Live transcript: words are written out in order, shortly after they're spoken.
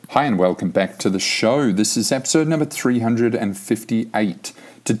Hi and welcome back to the show. This is episode number 358.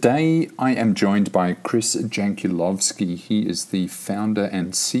 Today I am joined by Chris Jankulovski. He is the founder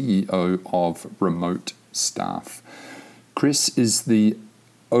and CEO of Remote Staff. Chris is the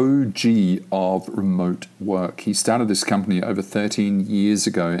OG of remote work. He started this company over 13 years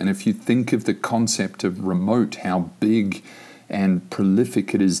ago, and if you think of the concept of remote, how big and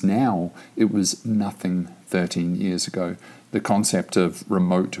prolific it is now, it was nothing 13 years ago. The concept of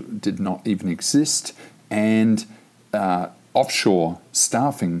remote did not even exist, and offshore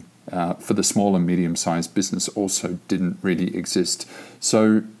staffing for the small and medium-sized business also didn't really exist.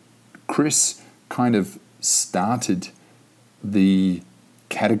 So Chris kind of started the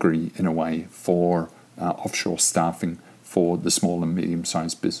category, in a way, for offshore staffing for the small and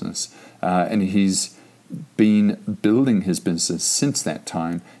medium-sized business. And he's been building his business since that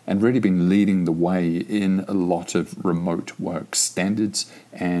time and really been leading the way in a lot of remote work standards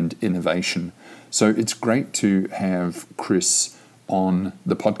and innovation. So it's great to have Chris on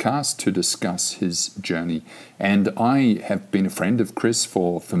the podcast to discuss his journey. And I have been a friend of Chris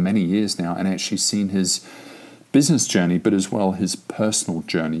for many years now and actually seen his business journey, but as well his personal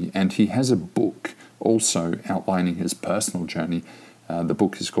journey. And he has a book also outlining his personal journey. The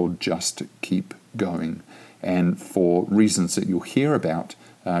book is called Just Keep Going. And for reasons that you'll hear about,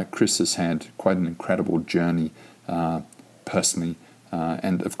 Chris has had quite an incredible journey personally,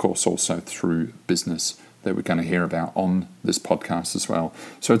 and of course also through business that we're going to hear about on this podcast as well.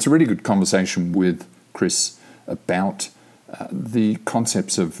 So it's a really good conversation with Chris about the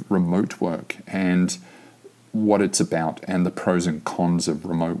concepts of remote work and what it's about and the pros and cons of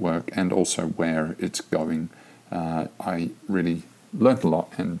remote work and also where it's going. I really learned a lot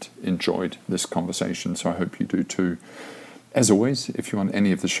and enjoyed this conversation, so I hope you do too. As always, if you want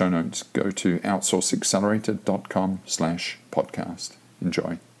any of the show notes, go to outsourceaccelerator.com/podcast.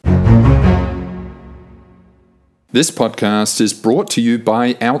 Enjoy. This podcast is brought to you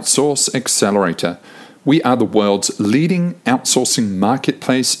by Outsource Accelerator. We are the world's leading outsourcing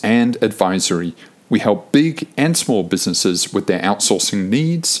marketplace and advisory. We help big and small businesses with their outsourcing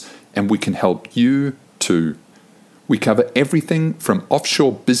needs, and we can help you too. We cover everything from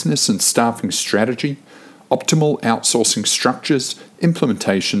offshore business and staffing strategy, optimal outsourcing structures,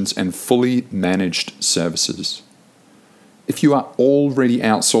 implementations, and fully managed services. If you are already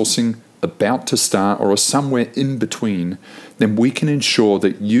outsourcing, about to start, or are somewhere in between, then we can ensure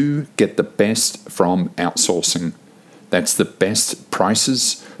that you get the best from outsourcing. That's the best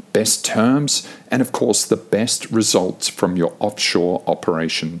prices, best terms, and of course the best results from your offshore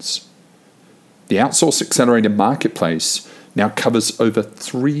operations. The Outsource Accelerator Marketplace now covers over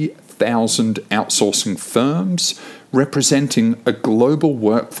 3,000 outsourcing firms, representing a global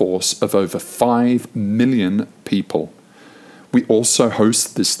workforce of over 5 million people. We also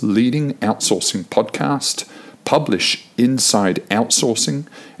host this leading outsourcing podcast, publish Inside Outsourcing,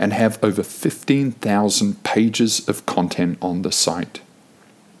 and have over 15,000 pages of content on the site.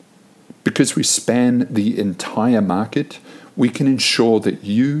 Because we span the entire market, we can ensure that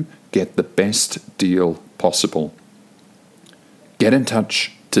you get the best deal possible. Get in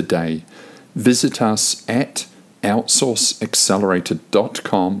touch today. Visit us at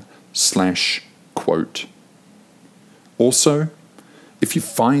outsourceaccelerator.com/quote. Also, if you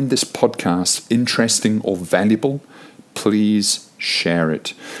find this podcast interesting or valuable, please share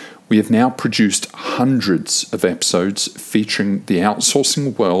it. We have now produced hundreds of episodes featuring the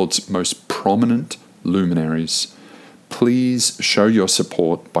outsourcing world's most prominent luminaries. Please show your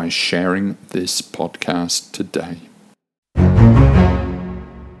support by sharing this podcast today.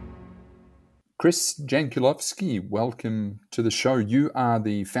 Chris Jankulovski, welcome to the show. You are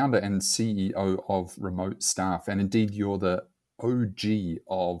the founder and CEO of Remote Staff, and indeed you're the OG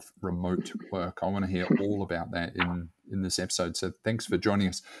of remote work. I want to hear all about that in this episode, so thanks for joining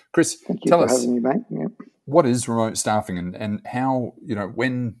us. Chris, tell us, having me, mate. Yep. What is remote staffing and how,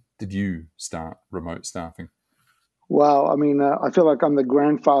 when did you start remote staffing? Well, I feel like I'm the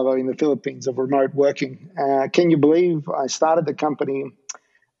grandfather in the Philippines of remote working. Can you believe I started the company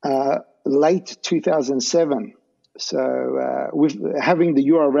late 2007? So with having the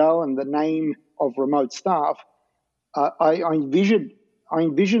URL and the name of Remote Staff, I envisioned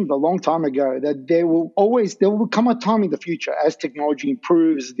a long time ago that there will come a time in the future as technology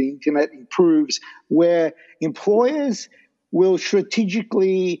improves, the internet improves, where employers will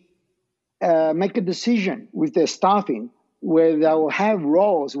strategically make a decision with their staffing where they will have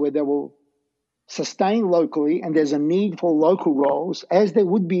roles where they will sustain locally, and there's a need for local roles as there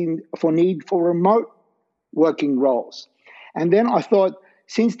would be for need for remote working roles. And then I thought,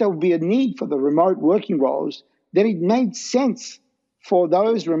 since there will be a need for the remote working roles, then it made sense for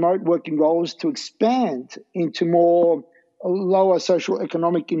those remote working roles to expand into more lower social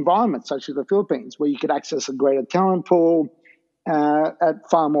economic environments, such as the Philippines, where you could access a greater talent pool at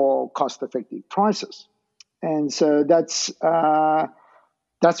far more cost-effective prices. And so that's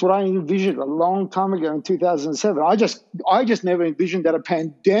what I envisioned a long time ago in 2007. I just never envisioned that a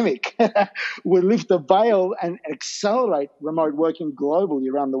pandemic would lift the veil and accelerate remote working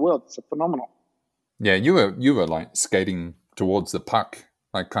globally around the world. It's a phenomenal. Yeah, you were like skating towards the puck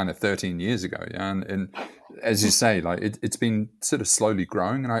like kind of 13 years ago. Yeah? And as you say, like it's been sort of slowly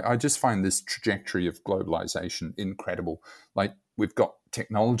growing. And I just find this trajectory of globalization incredible. Like we've got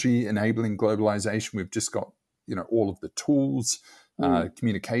technology enabling globalization. We've just got, all of the tools,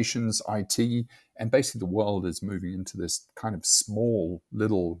 communications, IT, and basically the world is moving into this kind of small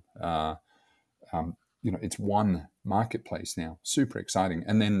little, it's one marketplace now. Super exciting.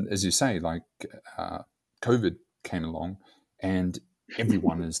 And then, as you say, like COVID came along and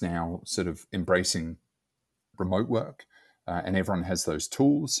everyone is now sort of embracing remote work and everyone has those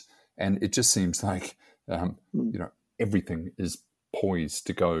tools. And it just seems like, everything is poised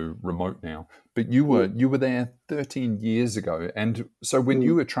to go remote now. But you were there 13 years ago. And so when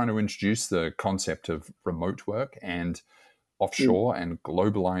you were trying to introduce the concept of remote work and offshore and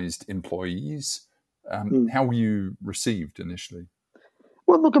globalized employees, how were you received initially?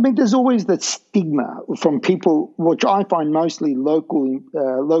 Well, look, I mean, there's always that stigma from people, which I find mostly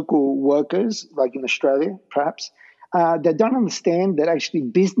local workers, like in Australia, perhaps, that don't understand that actually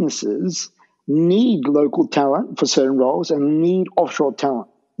businesses need local talent for certain roles and need offshore talent.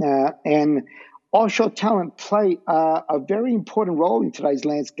 And offshore talent play a very important role in today's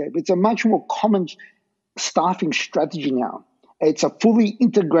landscape. It's a much more common staffing strategy now. It's a fully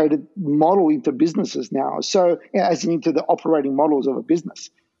integrated model into businesses now, so as into the operating models of a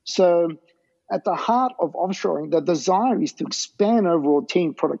business. So at the heart of offshoring, the desire is to expand overall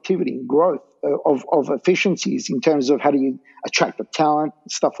team productivity and growth of efficiencies in terms of how do you attract the talent,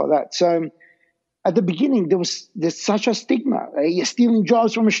 stuff like that. So at the beginning, there's such a stigma. You're stealing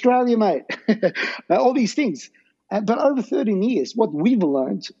jobs from Australia, mate. All these things. But over 13 years, what we've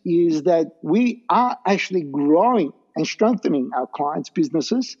learned is that we are actually growing and strengthening our clients'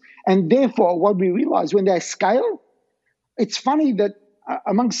 businesses. And therefore, what we realize when they scale, it's funny that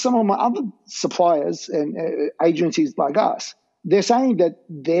amongst some of my other suppliers and agencies like us, they're saying that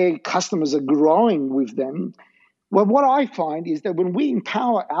their customers are growing with them. Well, what I find is that when we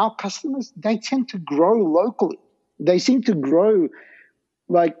empower our customers, they tend to grow locally. They seem to grow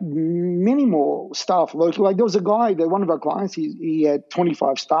like many more staff locally. Like there was a guy, one of our clients, he had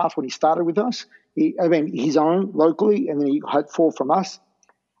 25 staff when he started with us. His own locally, and then he had 4 from us.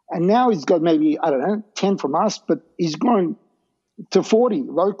 And now he's got maybe, 10 from us, but he's grown to 40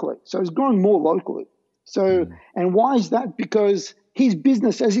 locally. So he's growing more locally. So, and why is that? Because his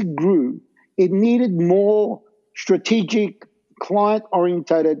business, as it grew, it needed more strategic,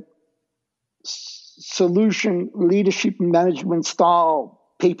 client-orientated, solution leadership management style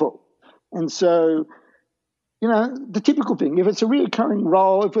people. And so, the typical thing, if it's a recurring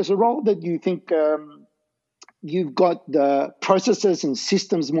role, if it's a role that you think you've got the processes and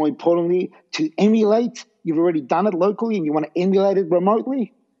systems, more importantly, to emulate, you've already done it locally and you want to emulate it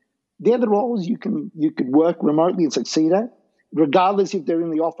remotely, they're the roles you could work remotely and succeed at, regardless if they're in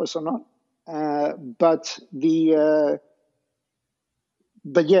the office or not. But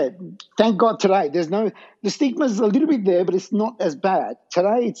yeah, thank God today, the stigma's a little bit there, but it's not as bad.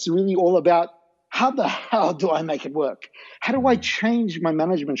 Today, it's really all about how the hell do I make it work? How do I change my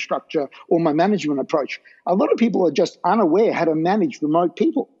management structure or my management approach? A lot of people are just unaware how to manage remote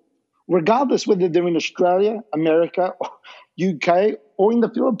people, regardless whether they're in Australia, America, UK, or in the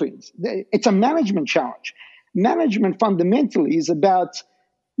Philippines. It's a management challenge. Management fundamentally is about,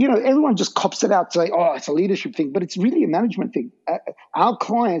 everyone just cops it out to say, oh, it's a leadership thing, but it's really a management thing. Our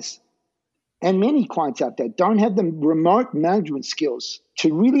clients and many clients out there don't have the remote management skills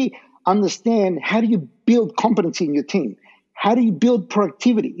to really understand how do you build competency in your team? How do you build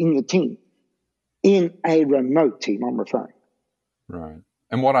productivity in your team? In a remote team, I'm referring. Right.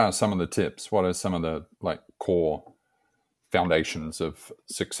 And what are some of the tips? What are some of the core foundations of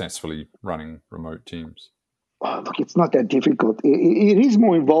successfully running remote teams? Oh, look, it's not that difficult. It is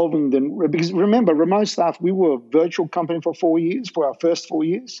more involving because remember, remote staff, we were a virtual company for 4 years, for our first 4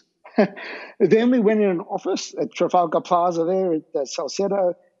 years. Then we went in an office at Trafalgar Plaza there at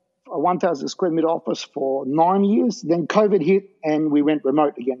Salcedo, a 1,000 square meter office for 9 years. Then COVID hit and we went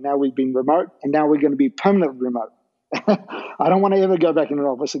remote again. Now we've been remote and now we're going to be permanently remote. I don't want to ever go back in an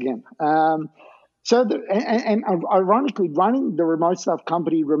office again. And ironically, running the remote staff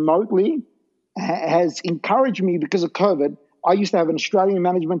company remotely has encouraged me because of COVID I used to have an Australian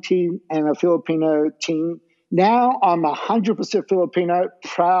management team and a Filipino team. Now I'm 100% Filipino,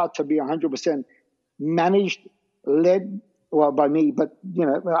 proud to be 100% managed, led, well, by me, but,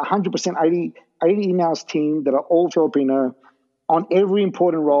 100% 80 emails team that are all Filipino on every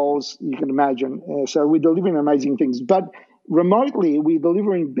important roles you can imagine. So we're delivering amazing things. But remotely, we're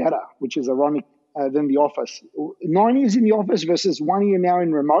delivering better, which is ironic, than the office. 9 years in the office versus 1 year now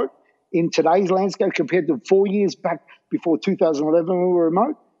in remote in today's landscape compared to 4 years back before 2011 when we were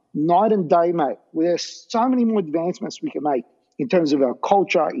remote. Night and day, mate. There's so many more advancements we can make in terms of our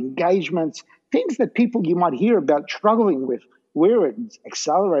culture, engagements, things that people you might hear about struggling with. We're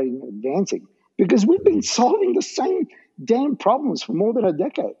accelerating, advancing, because we've been solving the same damn problems for more than a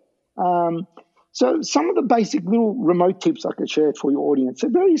decade. So some of the basic little remote tips I could share for your audience are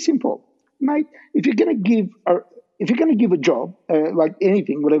very simple, mate. If you're going to give a job, like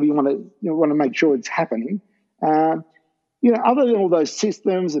anything, whatever you want to make sure it's happening. Other than all those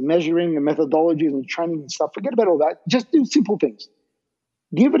systems and measuring and methodologies and training and stuff, forget about all that. Just do simple things.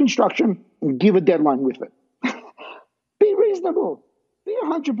 Give an instruction and give a deadline with it. Be reasonable. Be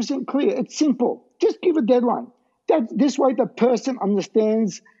 100% clear. It's simple. Just give a deadline. This way the person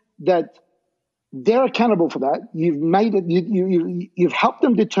understands that they're accountable for that. You've made it. You've helped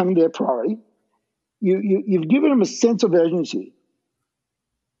them determine their priority. You've given them a sense of urgency,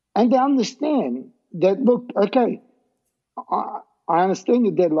 and they understand that. Look, okay, I understand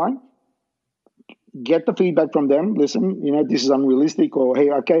your deadline. Get the feedback from them. Listen, this is unrealistic, or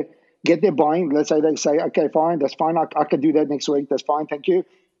hey, okay, get their buy-in. Let's say they say, okay, fine, that's fine. I can do that next week. That's fine, thank you.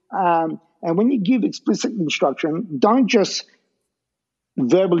 And when you give explicit instruction, don't just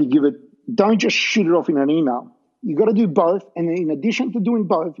verbally give it. Don't just shoot it off in an email. You got to do both. And in addition to doing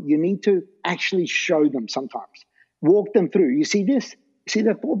both, you need to actually show them sometimes. Walk them through. You see this? You see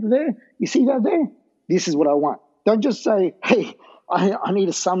that folder there? You see that there? This is what I want. Don't just say, hey, I need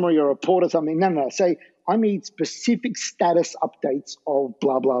a summary or a report or something. No. Say, I need specific status updates of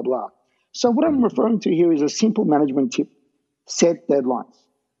blah, blah, blah. So what I'm referring to here is a simple management tip. Set deadlines.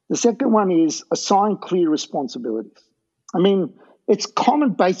 The second one is assign clear responsibilities. I mean, it's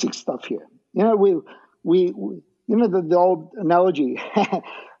common basic stuff here. The old analogy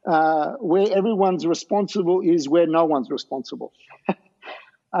where everyone's responsible is where no one's responsible.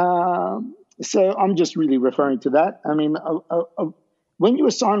 So I'm just really referring to that. I mean, when you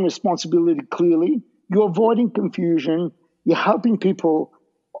assign responsibility clearly, you're avoiding confusion, you're helping people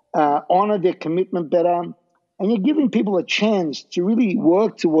honor their commitment better, and you're giving people a chance to really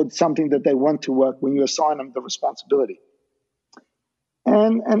work towards something that they want to work when you assign them the responsibility.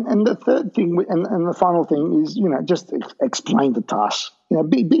 And the third thing and the final thing is, just explain the task.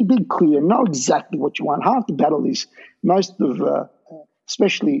 Be clear, know exactly what you want. Half the battle is most of,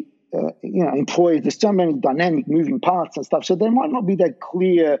 especially, employees, there's so many dynamic moving parts and stuff. So they might not be that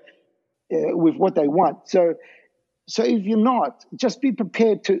clear with what they want. So if you're not, just be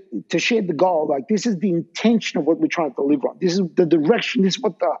prepared to share the goal. Like, this is the intention of what we're trying to deliver on. This is the direction. This is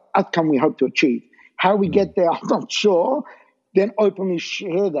what the outcome we hope to achieve. How we get there, I'm not sure. Then openly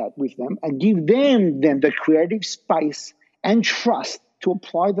share that with them and give them the creative space and trust to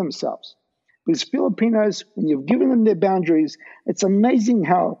apply themselves. Because Filipinos, when you've given them their boundaries, it's amazing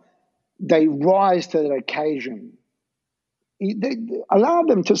how they rise to the occasion. Allow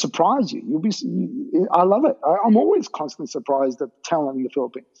them to surprise you. I love it. I'm always constantly surprised at talent in the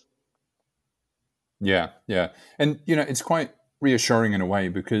Philippines. Yeah. And, it's quite reassuring in a way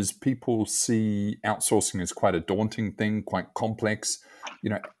because people see outsourcing as quite a daunting thing, quite complex,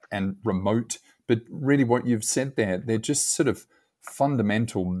 and remote. But really what you've said there, they're just sort of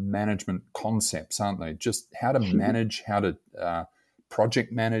fundamental management concepts, aren't they? Just how to manage, how to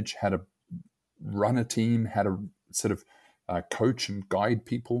project manage, how to run a team, how to sort of coach and guide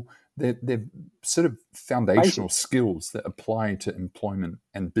people. They're sort of foundational skills that apply to employment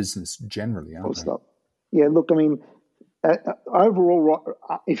and business generally, aren't they? Yeah, look, I mean, overall,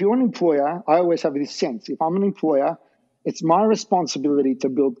 if you're an employer, I always have this sense. If I'm an employer, it's my responsibility to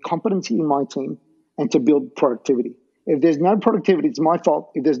build competency in my team and to build productivity. If there's no productivity, it's my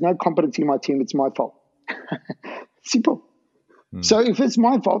fault. If there's no competency in my team, it's my fault. Simple. So if it's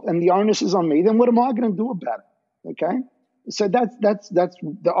my fault and the onus is on me, then what am I going to do about it? Okay? So that's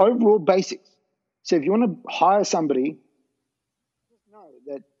the overall basics. So if you want to hire somebody, just know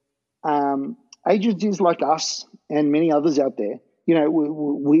that agencies like us and many others out there,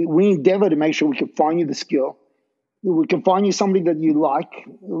 we endeavor to make sure we can find you the skill. We can find you somebody that you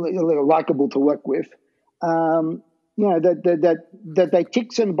likable to work with. That they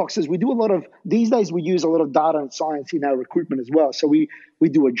tick certain boxes. We do a lot of, these days we use a lot of data and science in our recruitment as well. So we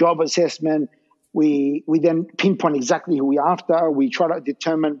do a job assessment. We then pinpoint exactly who we're after. We try to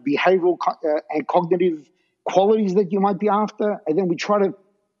determine behavioral and cognitive qualities that you might be after. And then we try to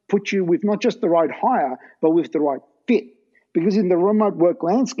put you with not just the right hire, but with the right fit. Because in the remote work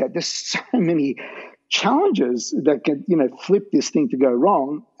landscape, there's so many challenges that can, flip this thing to go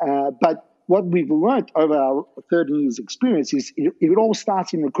wrong. But what we've learned over our 30 years experience is it all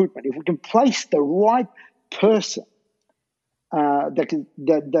starts in recruitment. If we can place the right person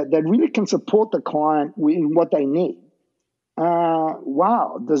that really can support the client in what they need.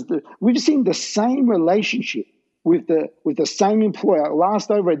 We've seen the same relationship with the same employer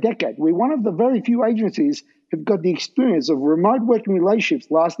last over a decade. We're one of the very few agencies who've got the experience of remote working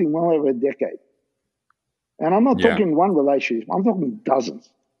relationships lasting well over a decade. And I'm not talking one relationship, I'm talking dozens.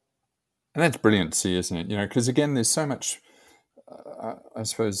 And that's brilliant to see, isn't it? Because again, there's so much, I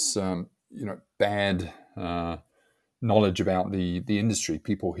suppose, bad knowledge about the industry.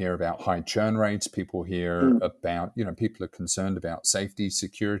 People hear about high churn rates. People hear about, people are concerned about safety,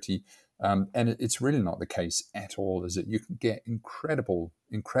 security. And it's really not the case at all, is it? You can get incredible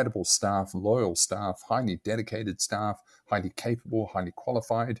staff, loyal staff, highly dedicated staff, highly capable, highly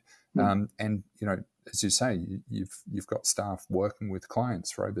qualified. And, as you say, you've got staff working with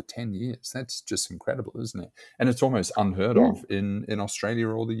clients for over 10 years. That's just incredible, isn't it? And it's almost unheard of in Australia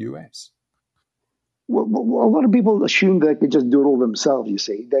or the US. Well, a lot of people assume they could just do it all themselves, you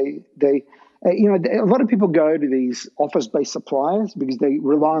see. A lot of people go to these office-based suppliers because they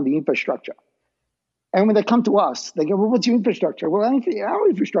rely on the infrastructure. And when they come to us, they go, well, what's your infrastructure? Well, our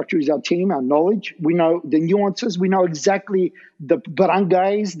infrastructure is our team, our knowledge. We know the nuances. We know exactly the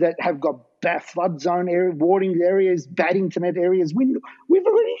barangays that have got flood zone area, warding areas, bad internet areas. We've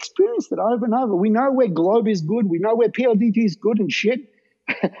already experienced it over and over. We know where Globe is good. We know where PLDT is good and shit.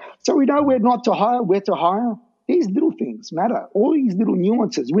 So we know where not to hire, where to hire. These little things matter. All these little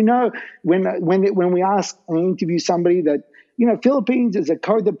nuances. We know when we ask and interview somebody that, Philippines is a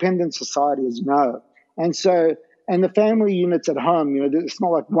codependent society, as you know. And so, and the family units at home, it's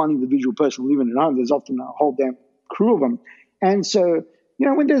not like one individual person living at home. There's often a whole damn crew of them. And so,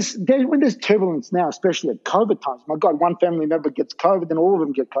 when there's turbulence now, especially at COVID times, my God, one family member gets COVID and all of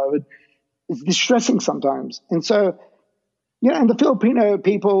them get COVID. It's distressing sometimes. And so, and the Filipino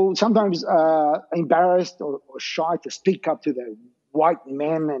people sometimes are embarrassed or shy to speak up to their white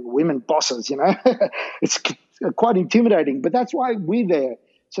men and women bosses, It's quite intimidating, but that's why we're there.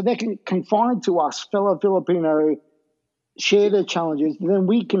 So they can confide to us, fellow Filipino, share their challenges, and then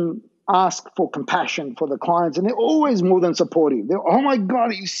we can ask for compassion for the clients, and they're always more than supportive. They're, oh my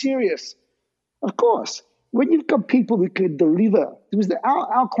God, are you serious? Of course. When you've got people who can deliver, because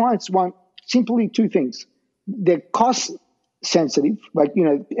our clients want simply two things. They're cost sensitive, like,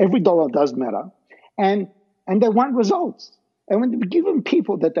 every dollar does matter, and they want results. And when they give them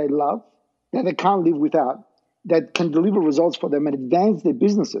people that they love, that they can't live without, that can deliver results for them and advance their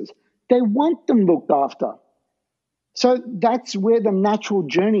businesses, they want them looked after. So that's where the natural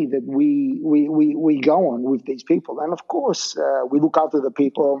journey that we go on with these people. And of course, we look after the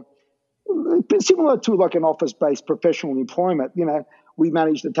people similar to like an office-based professional employment. We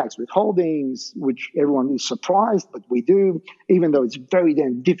manage the tax withholdings, which everyone is surprised, but we do, even though it's very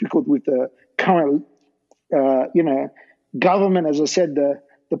damn difficult with the current, government. As I said,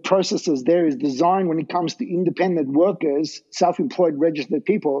 the processes there is designed when it comes to independent workers, self-employed registered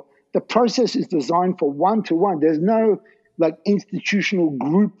people. The process is designed for one-to-one. There's no institutional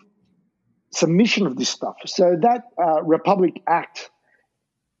group submission of this stuff. So that Republic Act,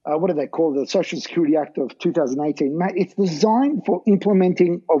 what do they call the Social Security Act of 2018? It's designed for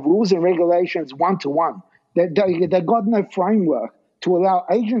implementing of rules and regulations one-to-one. They got no framework to allow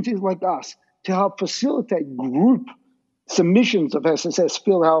agencies like us to help facilitate group submissions of SSS,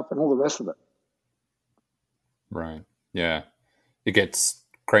 Phil Health, and all the rest of it. Right. Yeah. It gets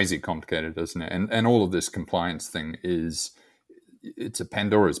crazy complicated, doesn't it? And all of this compliance thing it's a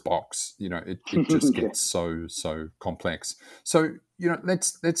Pandora's box. It just gets so complex. So,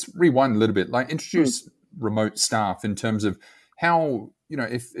 let's rewind a little bit, introduce remote staff in terms of how,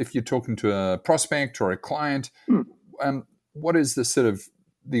 if you're talking to a prospect or a client, what is the sort of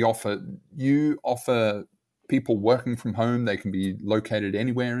the offer? You offer people working from home. They can be located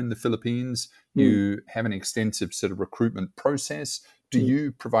anywhere in the Philippines. You have an extensive sort of recruitment process. Do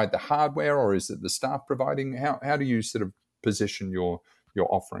you provide the hardware, or is it the staff providing? How do you sort of position your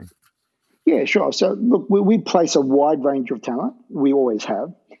offering? Yeah, sure. So look, we place a wide range of talent. We always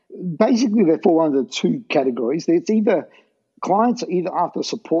have. Basically, they fall under two categories. It's either clients are either after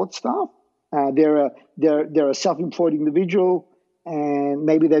support staff. They're a self-employed individual, and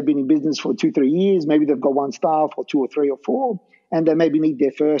maybe they've been in business for 2-3 years. Maybe they've got one staff or 2 or 3 or 4, and they maybe need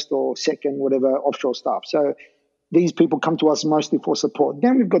their first or second, whatever, offshore staff. So these people come to us mostly for support.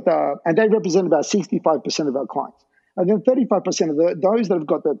 Then we've got and they represent about 65% of our clients. And then 35% of those that have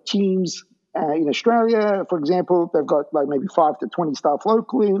got the teams in Australia, for example, they've got like maybe 5 to 20 staff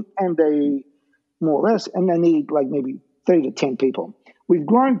locally, and they more or less, and they need like maybe 30 to 10 people. We've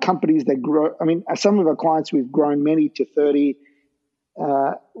grown companies that grow. I mean, some of our clients, we've grown many to 30,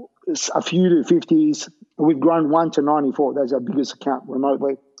 a few to 50s. We've grown 1 to 94. That's our biggest account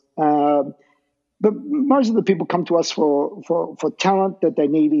remotely. But most of the people come to us for talent that they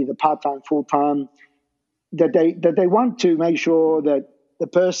need, either part-time, full-time, that they want to make sure that the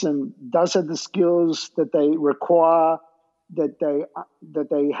person does have the skills that they require, that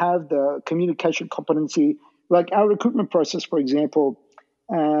they have the communication competency. Like our recruitment process, for example,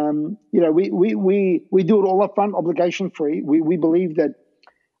 we do it all up front, obligation free. We believe that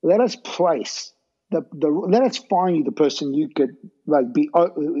let us place let us find you the person you could like be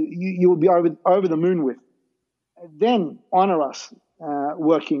you will be over the moon with. Then honor us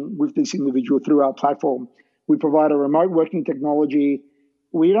working with this individual through our platform. We provide a remote working technology.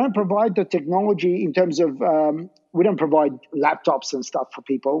 We don't provide the technology in terms of we don't provide laptops and stuff for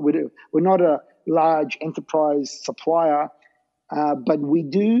people. We're not a large enterprise supplier, but we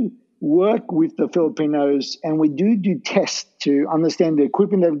do work with the Filipinos, and we do tests to understand the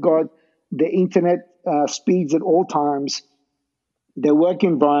equipment they've got, the internet speeds at all times, their work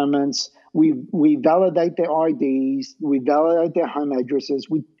environments. We validate their IDs, we validate their home addresses.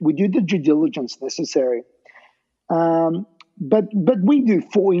 We do the due diligence necessary. But we do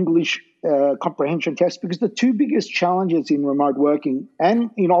 4 English comprehension tests, because the 2 biggest challenges in remote working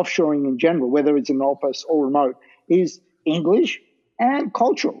and in offshoring in general, whether it's in office or remote, is English and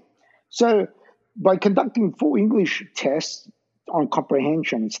cultural. So by conducting 4 English tests on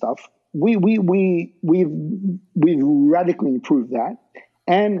comprehension and stuff, we've radically improved that,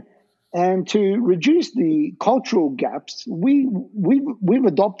 and to reduce the cultural gaps, we've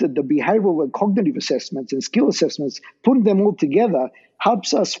adopted the behavioral and cognitive assessments and skill assessments. Putting them all together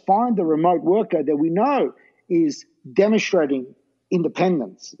helps us find the remote worker that we know is demonstrating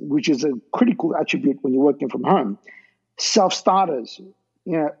independence, which is a critical attribute when you're working from home. Self-starters,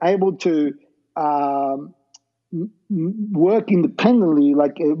 able to work independently.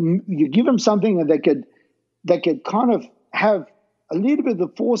 Like you give them something and they could kind of have a little bit of the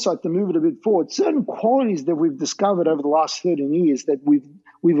foresight to move it a bit forward. Certain qualities that we've discovered over the last 13 years that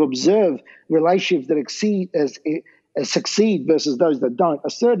we've observed relationships that succeed versus those that don't, are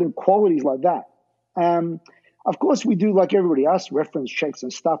certain qualities like that. Of course, we do like everybody else, reference checks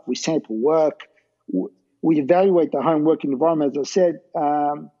and stuff. We sample work. We evaluate the home working environment, as I said.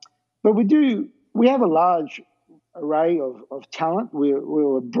 But we have a large array of talent.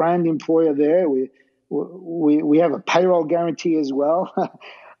 We're a brand employer there. We have a payroll guarantee as well.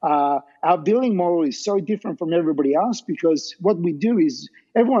 Our billing model is so different from everybody else, because what we do is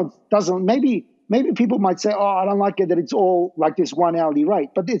everyone doesn't, maybe people might say, oh, I don't like it that it's all like this one hourly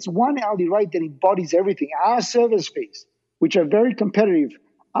rate, but it's one hourly rate that embodies everything. Our service fees, which are very competitive,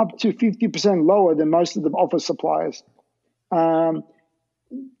 up to 50% lower than most of the office suppliers,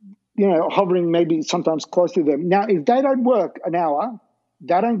 hovering maybe sometimes close to them. Now, if they don't work an hour,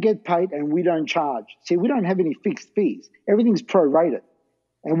 they don't get paid and we don't charge. See, we don't have any fixed fees. Everything's prorated.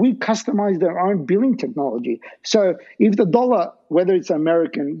 And we've customized our own billing technology. So if the dollar, whether it's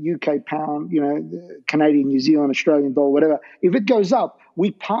American, UK pound, Canadian, New Zealand, Australian dollar, whatever, if it goes up,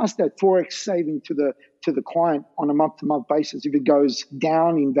 we pass that Forex saving to the client on a month-to-month basis. If it goes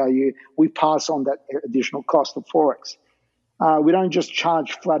down in value, we pass on that additional cost of Forex. We don't just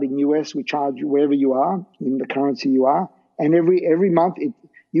charge flat in US. We charge wherever you are, in the currency you are. And every month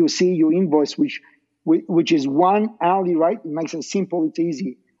you'll see your invoice, which is one hourly rate. It makes it simple. It's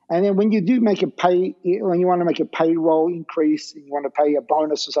easy. And then when you do when you want to make a payroll increase, and you want to pay a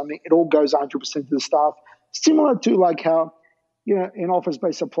bonus or something, it all goes 100% to the staff. Similar to like how, in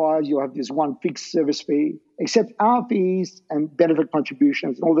office-based suppliers, you'll have this one fixed service fee, except our fees and benefit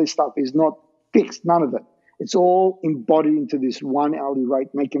contributions and all this stuff is not fixed, none of it. It's all embodied into this one hourly rate,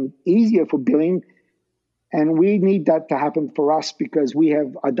 making it easier for billing. And we need that to happen for us because we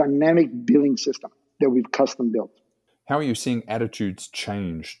have a dynamic billing system that we've custom built. How are you seeing attitudes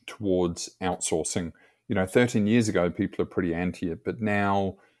change towards outsourcing? 13 years ago, people are pretty anti it, but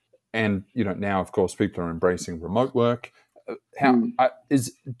now, of course, people are embracing remote work. Do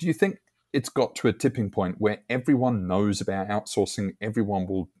you think it's got to a tipping point where everyone knows about outsourcing? Everyone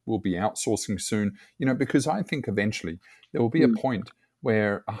will be outsourcing soon, because I think eventually there will be a point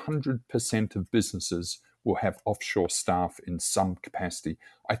where 100% of businesses will have offshore staff in some capacity.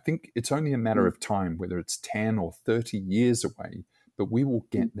 I think it's only a matter of time, whether it's 10 or 30 years away, but we will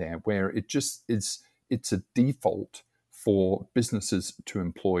get there where it just is, it's a default for businesses to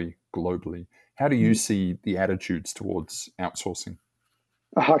employ globally. How do you see the attitudes towards outsourcing?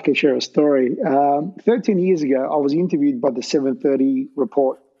 I can share a story. 13 years ago, I was interviewed by the 7:30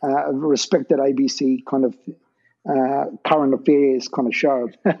 report, a respected ABC kind of current affairs kind of show.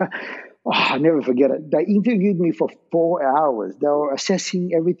 I never forget it. They interviewed me for 4 hours. They were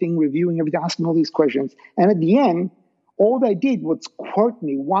assessing everything, reviewing everything, asking all these questions. And at the end, all they did was quote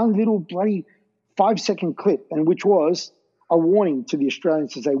me one little bloody 5-second clip, and which was a warning to the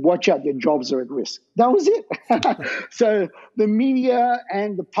Australians to say, watch out, your jobs are at risk. That was it. So the media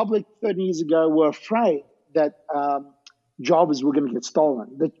and the public 30 years ago were afraid that jobs were going to get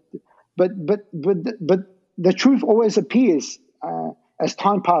stolen. But the truth always appears as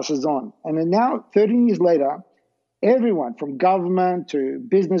time passes on. And then now, 13 years later, everyone from government to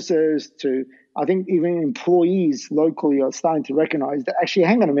businesses to, I think, even employees locally are starting to recognize that actually,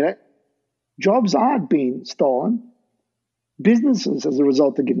 hang on a minute, jobs aren't being stolen. Businesses, as a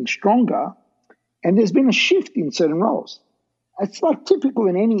result, are getting stronger, and there's been a shift in certain roles. It's like typical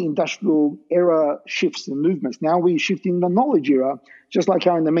in any industrial era shifts and movements. Now we're shifting the knowledge era, just like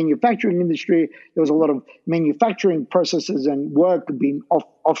how in the manufacturing industry, there was a lot of manufacturing processes and work being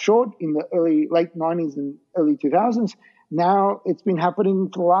offshored in the late 90s and early 2000s. Now it's been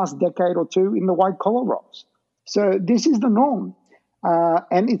happening for the last decade or two in the white collar roles. So this is the norm.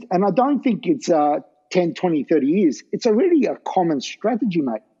 And I don't think it's 10, 20, 30 years. It's already a common strategy,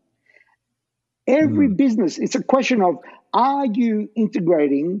 mate. Every business, it's a question of, are you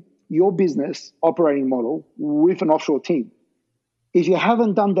integrating your business operating model with an offshore team? If you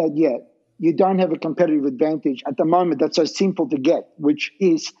haven't done that yet, you don't have a competitive advantage at the moment that's so simple to get, which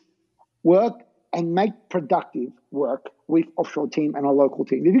is work and make productive work with offshore team and a local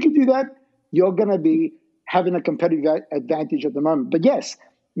team. If you can do that, you're going to be having a competitive advantage at the moment. But yes,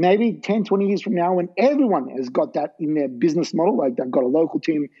 maybe 10, 20 years from now, when everyone has got that in their business model, like they've got a local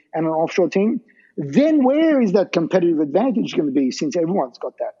team and an offshore team, then where is that competitive advantage going to be since everyone's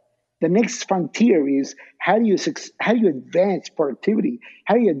got that? The next frontier is how do you advance productivity?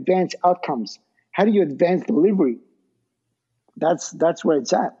 How do you advance outcomes? How do you advance delivery? That's where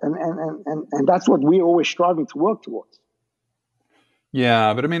it's at. And that's what we're always striving to work towards.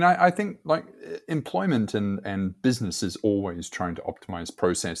 Yeah, but I mean, I think like employment and business is always trying to optimize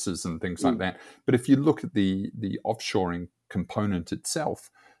processes and things like that. But if you look at the offshoring component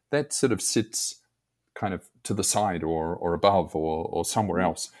itself, that sort of sits kind of to the side or above or somewhere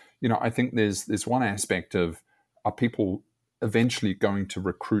else. You know, I think there's one aspect of, are people eventually going to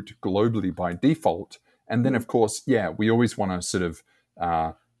recruit globally by default? And then, of course, yeah, we always want to sort of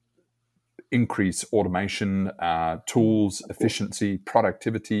increase automation, tools, efficiency,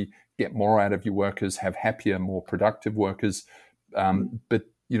 productivity, get more out of your workers, have happier, more productive workers. But,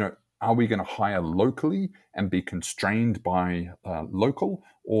 you know, are we going to hire locally and be constrained by local,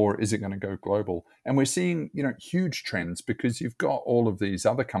 or is it going to go global? And we're seeing, you know, huge trends because you've got all of these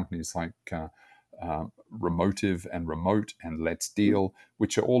other companies like Remotive and Remote and Let's Deal,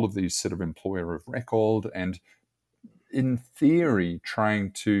 which are all of these sort of employer of record and in theory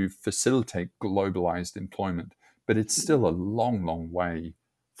trying to facilitate globalized employment. But it's still a long, long way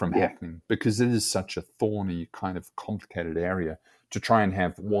from happening because it is such a thorny kind of complicated area to try and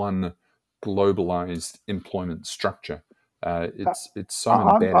have one globalized employment structure. It's so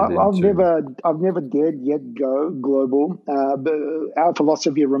embedded I've never dared yet go global. But our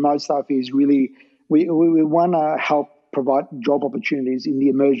philosophy of Remote Staff is really we want to help provide job opportunities in the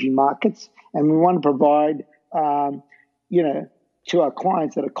emerging markets, and we want to provide to our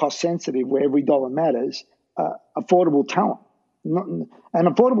clients that are cost sensitive, where every dollar matters, affordable talent. And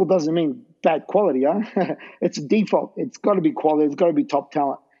affordable doesn't mean bad quality. It's a default. It's got to be quality. It's got to be top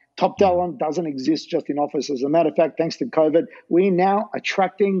talent. Top talent doesn't exist just in offices. As a matter of fact, thanks to COVID, we're now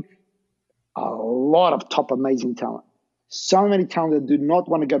attracting a lot of top amazing talent. So many talent that do not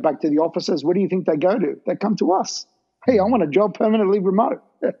want to go back to the offices. Where do you think they go to? They come to us. Hey, I want a job permanently remote.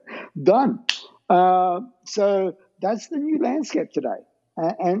 Done. So that's the new landscape today.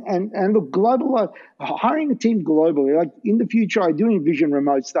 And look, global hiring a team globally, like in the future, I do envision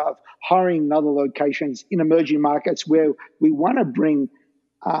Remote Staff hiring in other locations in emerging markets where we want to bring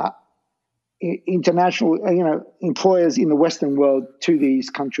international, employers in the Western world to these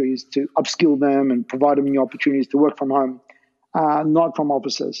countries to upskill them and provide them new opportunities to work from home, not from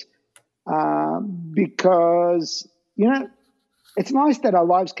offices, because it's nice that our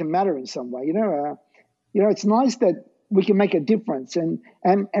lives can matter in some way. It's nice that we can make a difference, and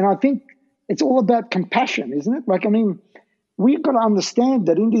I think it's all about compassion, isn't it? Like, I mean, we've got to understand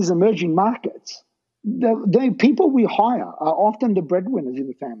that in these emerging markets, the people we hire are often the breadwinners in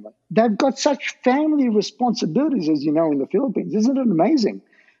the family. They've got such family responsibilities, as you know, in the Philippines. Isn't it amazing?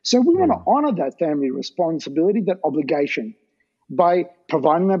 So we want to honor that family responsibility, that obligation, by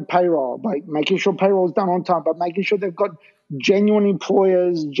providing them payroll, by making sure payroll is done on time, by making sure they've got genuine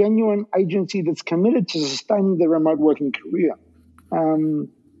employers, genuine agency that's committed to sustaining their remote working career.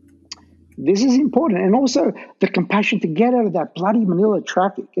 This is important. And also the compassion to get out of that bloody Manila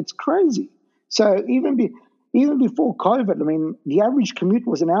traffic. It's crazy. So even before COVID, I mean, the average commute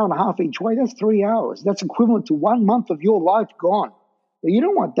was an hour and a half each way. That's 3 hours. That's equivalent to 1 month of your life gone. You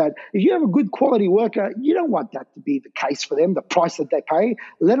don't want that. If you have a good quality worker, you don't want that to be the case for them, the price that they pay,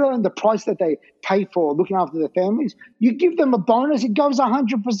 let alone the price that they pay for looking after their families. You give them a bonus, it goes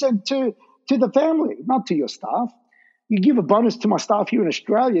 100% to the family, not to your staff. You give a bonus to my staff here in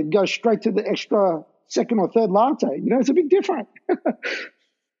Australia, it goes straight to the extra second or third latte. You know, it's a bit different.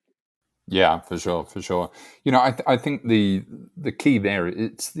 Yeah, for sure. You know, I think the key there,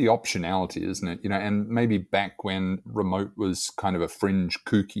 it's the optionality, isn't it? You know, and maybe back when remote was kind of a fringe,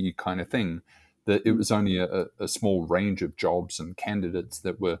 kooky kind of thing, that it was only a small range of jobs and candidates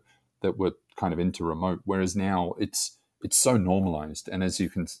that were kind of into remote. Whereas now it's so normalized, and as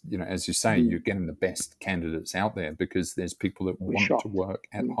you say, you're getting the best candidates out there because there's people that want to work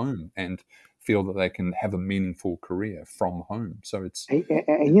at home and feel that they can have a meaningful career from home. So it's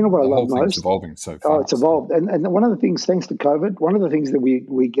and you know what I love most? It's evolving so fast. Oh, it's evolved. And one of the things, thanks to COVID, one of the things that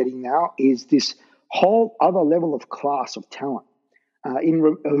we're getting now is this whole other level of class of talent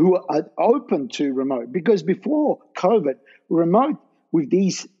who are open to remote. Because before COVID, remote with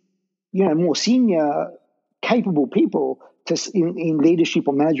these, you know, more senior, capable people in leadership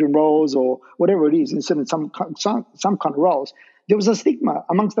or management roles or whatever it is, in some kind of roles, there was a stigma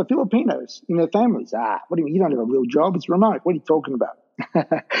amongst the Filipinos in their families. What do you mean? You don't have a real job. It's remote. What are you talking about?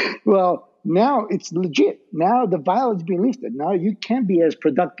 Well, now it's legit. Now the veil has been lifted. Now you can be as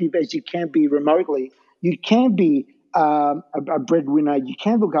productive as you can be remotely. You can be a breadwinner. You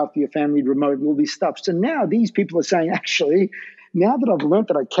can look after your family remotely, all this stuff. So now these people are saying, actually, now that I've learned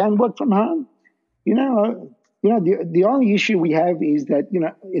that I can work from home, the only issue we have is that, you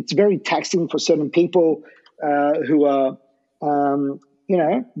know, it's very taxing for certain people who are,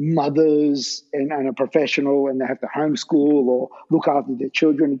 mothers and are professional and they have to homeschool or look after their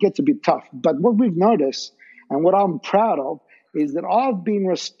children. It gets a bit tough. But what we've noticed and what I'm proud of is that I've been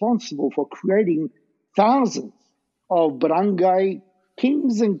responsible for creating thousands of barangay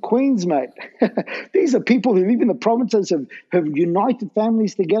kings and queens, mate. These are people who live in the provinces, have united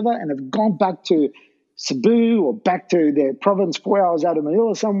families together and have gone back to Cebu or back to their province 4 hours out of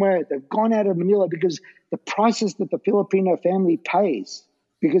Manila somewhere. They've gone out of Manila because the prices that the Filipino family pays,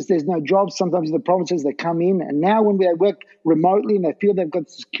 because there's no jobs sometimes in the provinces, they come in. And now when they work remotely and they feel they've got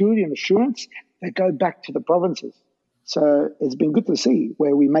security and assurance, they go back to the provinces. So it's been good to see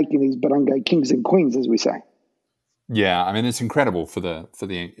where we're making these barangay kings and queens, as we say. Yeah, I mean, it's incredible for the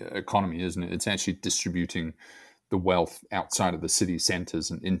economy, isn't it? It's actually distributing the wealth outside of the city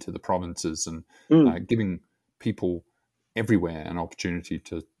centres and into the provinces and giving people everywhere an opportunity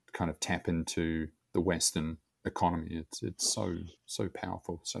to kind of tap into the Western economy. It's so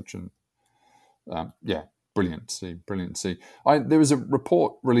powerful, such an brilliant to see. There was a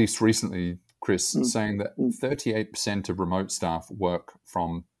report released recently, Chris, saying that 38% of remote staff work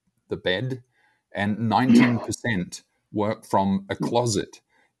from the bed and 19% work from a closet.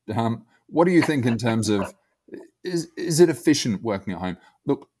 What do you think in terms of, is it efficient working at home?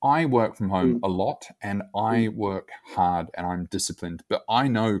 Look, I work from home a lot and I work hard and I'm disciplined. But I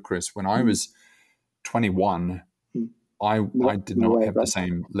know, Chris, when I was 21, I did not have the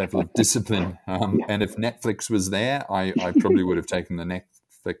same level of discipline. And if Netflix was there, I probably would have taken the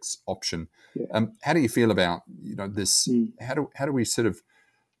Netflix option. Yeah. How do you feel about this? How do we sort of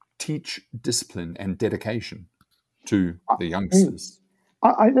teach discipline and dedication to the youngsters?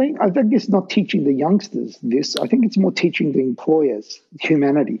 I think it's not teaching the youngsters this. I think it's more teaching the employers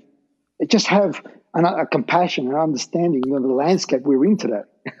humanity. Just have a compassion and understanding of the landscape we're in today,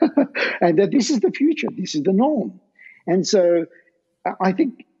 and that this is the future. This is the norm. And so, I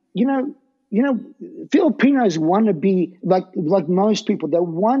think Filipinos want to be like most people. They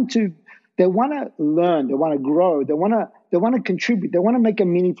want to learn. They want to grow. They want to contribute. They want to make a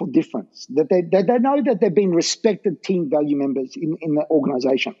meaningful difference. That they know that they're being respected team value members in the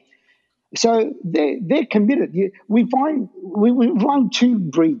organization. So they're committed. We find two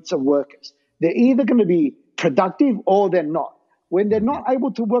breeds of workers. They're either going to be productive or they're not. When they're not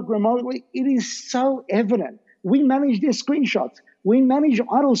able to work remotely, it is so evident We manage their screenshots. We manage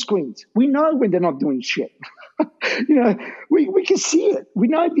idle screens. We know when they're not doing shit. We can see it. We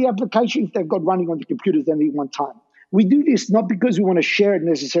know the applications they've got running on the computers at any one time. We do this not because we want to share it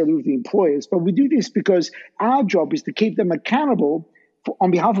necessarily with the employers, but we do this because our job is to keep them accountable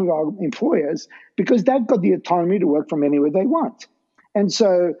on behalf of our employers, because they've got the autonomy to work from anywhere they want. And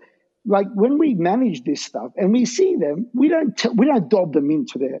so, like, when we manage this stuff and we see them, we don't dob them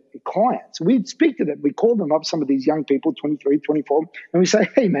into their clients. We speak to them. We call them up, some of these young people, 23, 24, and we say,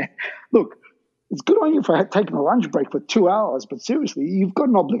 hey, man, look, it's good on you for taking a lunch break for 2 hours, but seriously, you've got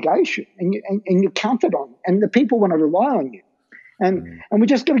an obligation and you're counted on, and the people want to rely on you. And we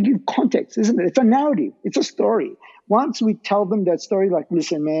just got to give context, isn't it? It's a narrative. It's a story. Once we tell them that story, like,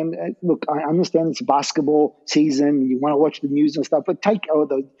 listen, man, look, I understand it's basketball season. You want to watch the news and stuff, but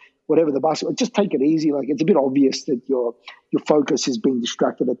whatever the basketball, just take it easy. Like, it's a bit obvious that your focus is being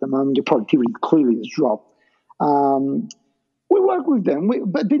distracted at the moment. Your productivity clearly has dropped. We work with them,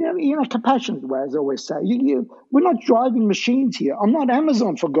 but in a compassionate way, as I always say. We're not driving machines here. I'm not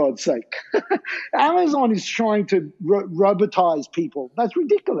Amazon, for God's sake. Amazon is trying to robotize people. That's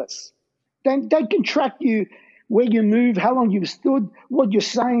ridiculous. They can track you, where you move, how long you've stood, what you're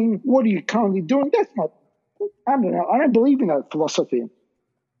saying, what are you currently doing. That's not, I don't know. I don't believe in that philosophy.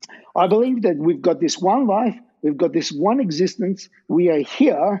 I believe that we've got this one life, we've got this one existence, we are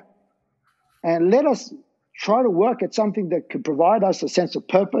here, and let us try to work at something that could provide us a sense of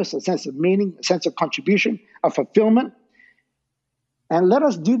purpose, a sense of meaning, a sense of contribution, a fulfillment. And let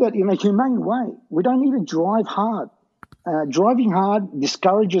us do that in a humane way. We don't need to drive hard. Driving hard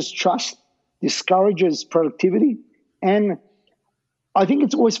discourages trust, discourages productivity. And I think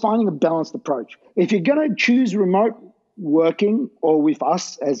it's always finding a balanced approach. If you're going to choose remote working or with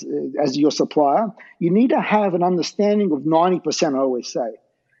us as your supplier, you need to have an understanding of 90%, I always say.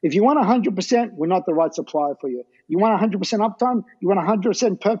 If you want 100%, we're not the right supplier for you. You want 100% uptime, you want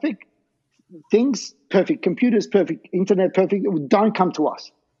 100% perfect things, perfect computers, perfect internet, perfect, don't come to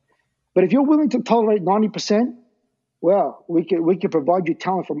us. But if you're willing to tolerate 90%, well, we can provide you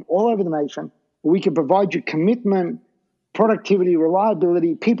talent from all over the nation. We can provide you commitment, productivity,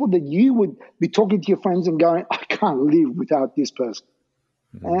 reliability, people that you would be talking to your friends and going, I can't live without this person.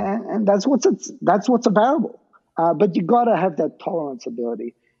 And that's what's available. But you got to have that tolerance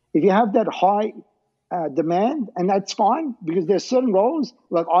ability. If you have that high demand, and that's fine, because there's certain roles,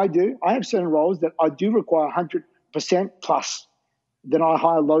 like I have certain roles that I do require 100% plus, then I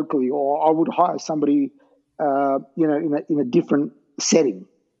hire locally, or I would hire somebody, in a different setting.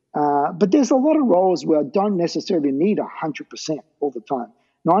 But there's a lot of roles where I don't necessarily need 100% all the time.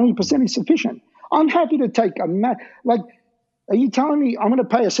 90% is sufficient. I'm happy to take are you telling me I'm going to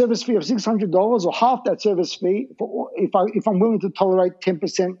pay a service fee of $600 or half that service fee if I'm willing to tolerate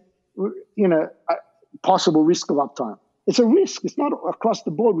 10%, possible risk of uptime? It's a risk. It's not across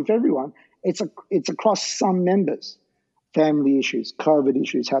the board with everyone. It's across some members. Family issues, COVID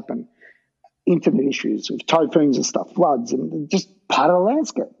issues happen, internet issues with typhoons and stuff, floods, and just part of the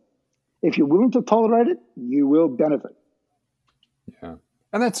landscape. If you're willing to tolerate it, you will benefit. Yeah.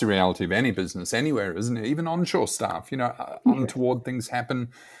 And that's the reality of any business anywhere, isn't it? Even onshore staff, untoward things happen.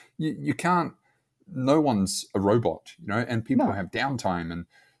 You can't, no one's a robot, and people have downtime and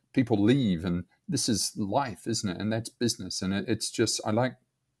people leave, and this is life, isn't it? And that's business. And it's just, I like,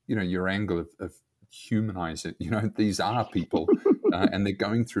 your angle of humanize it. These are people and they're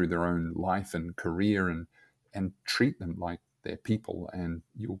going through their own life and career, and treat them like they're people, and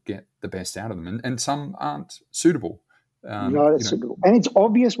you'll get the best out of them. And some aren't suitable. Suitable. And it's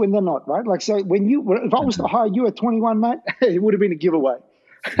obvious when they're not, right? Like, so if I was to hire you at 21, mate, it would have been a giveaway,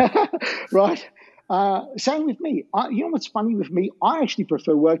 right? Same with me. You know what's funny with me? I actually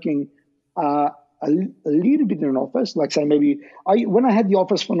prefer working a little bit in an office. Like, say, when I had the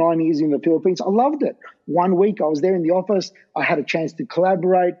office for 9 years in the Philippines, I loved it. 1 week I was there in the office. I had a chance to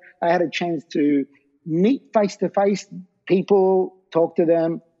collaborate. I had a chance to meet face-to-face people, talk to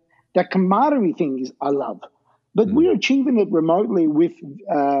them. That camaraderie thing I love. But we're achieving it remotely with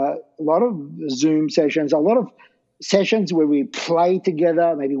a lot of Zoom sessions, a lot of sessions where we play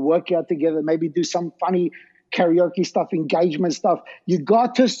together, maybe work out together, maybe do some funny karaoke stuff, engagement stuff. You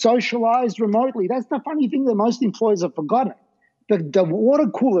got to socialize remotely. That's the funny thing that most employers have forgotten. The water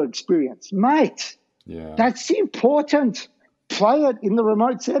cooler experience. Mate, that's important. Play it in the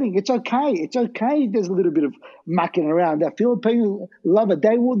remote setting. It's okay. It's okay if there's a little bit of mucking around. The Filipinos love it.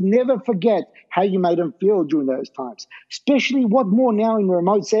 They will never forget how you made them feel during those times. Especially what more now in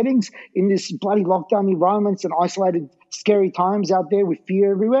remote settings, in this bloody lockdown environments and isolated, scary times out there with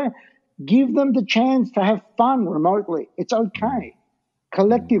fear everywhere. Give them the chance to have fun remotely. It's okay,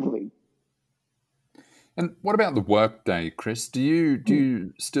 collectively. And what about the work day, Chris? Do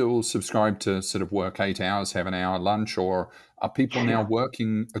you still subscribe to sort of work 8 hours, have an hour lunch, or are people now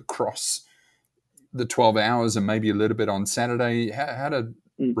working across the 12 hours and maybe a little bit on Saturday? How do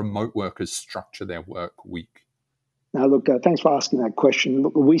remote workers structure their work week? Now, look, thanks for asking that question.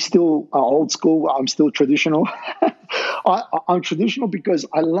 Look, we still are old school. I'm still traditional. I'm traditional because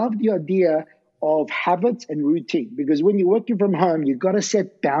I love the idea of habits and routine, because when you're working from home, you've got to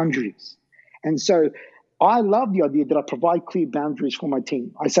set boundaries. And so I love the idea that I provide clear boundaries for my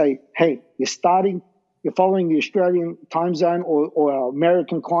team. I say, hey, you're following the Australian time zone or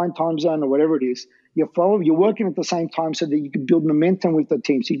American client time zone or whatever it is. You're working at the same time so that you can build momentum with the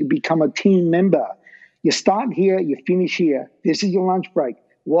team, so you can become a team member. You start here, you finish here. This is your lunch break.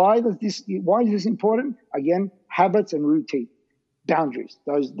 Why is this important? Again, habits and routine, boundaries.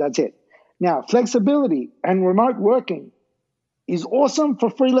 That's it. Now, flexibility and remote working is awesome for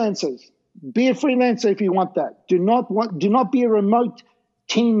freelancers. Be a freelancer if you want that. Do not be a remote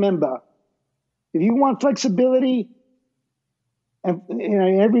team member. If you want flexibility and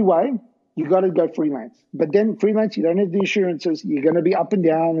in every way, you got to go freelance. But then freelance, you don't have the insurances. You're going to be up and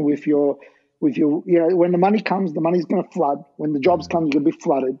down with your when the money comes, the money's going to flood. When the jobs come, you're going to be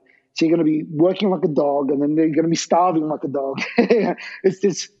flooded. So you're going to be working like a dog, and then they're going to be starving like a dog. It's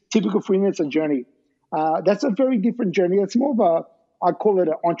this typical freelancer journey. That's a very different journey. It's more of I call it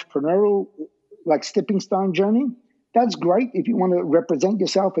an entrepreneurial, like stepping stone journey. That's great if you want to represent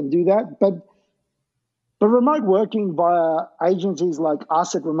yourself and do that. But remote working via agencies like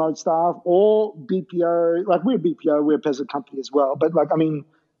us at Remote Staff or BPO, like we're BPO, we're a peasant company as well. But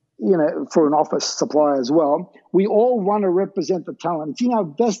for an office supplier as well, we all want to represent the talent. It's in our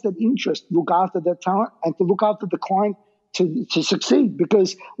vested interest to look after that talent and to look after the client to succeed,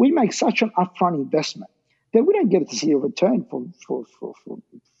 because we make such an upfront investment that we don't get to see a return for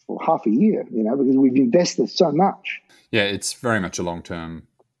half a year, because we've invested so much. Yeah, it's very much a long-term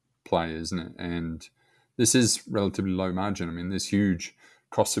play, isn't it? And this is relatively low margin. I mean, there's huge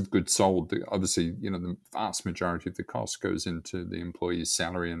cost of goods sold. Obviously, the vast majority of the cost goes into the employee's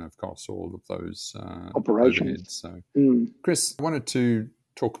salary and, of course, all of those operations. Overheads. So, Chris, I wanted to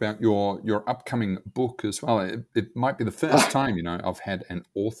talk about your upcoming book as well. It might be the first time, I've had an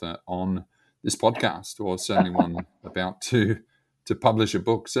author on this podcast, or certainly one about to publish a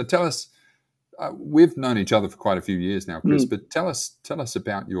book. So tell us, we've known each other for quite a few years now, Chris, but tell us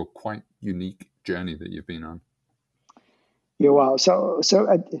about your quite unique journey that you've been on. Yeah, wow. So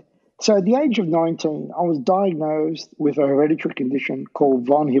at the age of 19, I was diagnosed with a hereditary condition called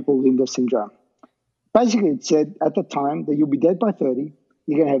von Hippel-Lindau syndrome. Basically, it said at the time that you'll be dead by 30.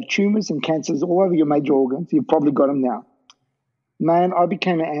 You're going to have tumors and cancers all over your major organs. You've probably got them now. Man, I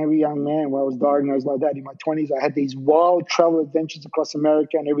became an angry young man when I was diagnosed like that in my 20s. I had these wild travel adventures across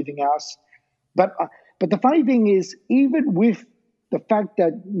America and everything else. But the funny thing is, even with the fact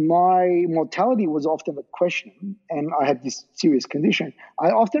that my mortality was often a question and I had this serious condition, I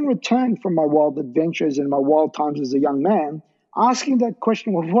often returned from my wild adventures and my wild times as a young man, asking that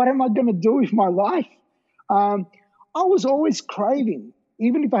question, well, what am I going to do with my life? I was always craving,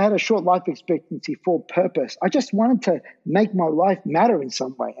 even if I had a short life expectancy, for purpose. I just wanted to make my life matter in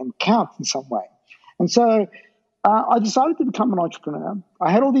some way and count in some way. And so I decided to become an entrepreneur.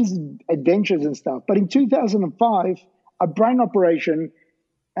 I had all these adventures and stuff. But in 2005, a brain operation,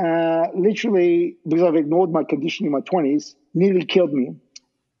 literally, because I've ignored my condition in my 20s, nearly killed me.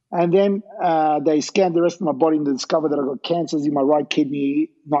 And then they scanned the rest of my body and discovered that I got cancers in my right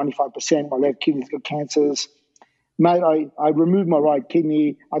kidney, 95%. My left kidney's got cancers. Mate, I removed my right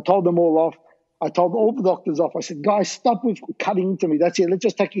kidney. I told them all off. I told all the doctors off. I said, guys, stop with cutting into me. That's it. Let's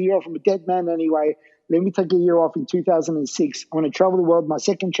just take a year off. I'm a dead man anyway. Let me take a year off in 2006. I'm going to travel the world. My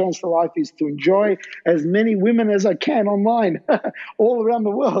second chance for life is to enjoy as many women as I can online all around the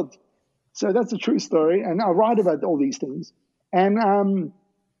world. So that's a true story. And I write about all these things. And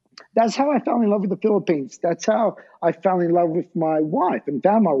that's how I fell in love with the Philippines. That's how I fell in love with my wife and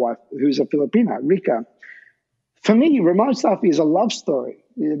found my wife, who's a Filipina, Rika. For me, Remote Staff is a love story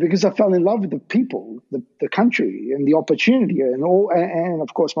because I fell in love with the people, the country, and the opportunity, and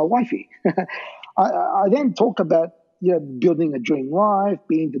of course, my wifey. I then talk about building a dream life,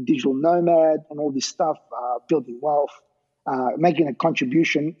 being the digital nomad, and all this stuff, building wealth, making a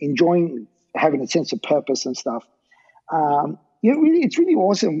contribution, enjoying having a sense of purpose and stuff. It's really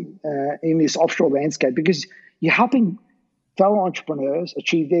awesome in this offshore landscape because you're helping fellow entrepreneurs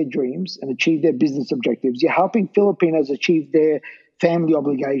achieve their dreams and achieve their business objectives. You're helping Filipinos achieve their family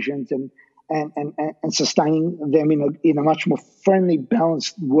obligations and sustaining them in a much more friendly,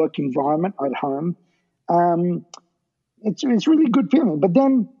 balanced work environment at home. It's really good feeling. But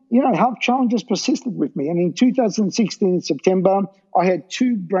then health challenges persisted with me. And in 2016, in September, I had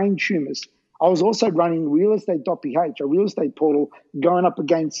 2 brain tumors. I was also running realestate.ph, a real estate portal, going up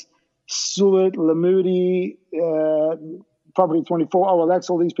against Sulit, Lamudi, Property 24, OLX,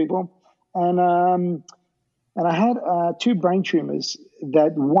 all these people. And I had 2 brain tumors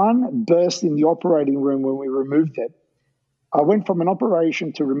that one burst in the operating room when we removed it. I went from an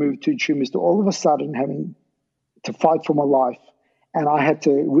operation to remove 2 tumors to all of a sudden having to fight for my life. And I had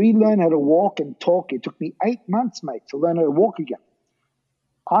to relearn how to walk and talk. It took me 8 months, mate, to learn how to walk again.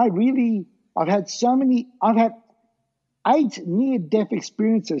 I've had 8 near-death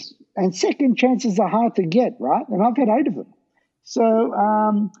experiences, and second chances are hard to get, right? And I've had 8 of them. So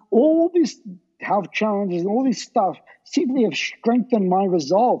all these health challenges and all this stuff simply have strengthened my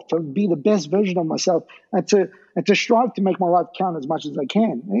resolve to be the best version of myself and to strive to make my life count as much as I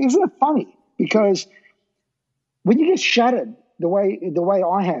can. Isn't it funny? Because when you get shattered the way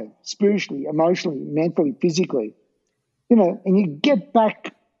I have, spiritually, emotionally, mentally, physically, and you get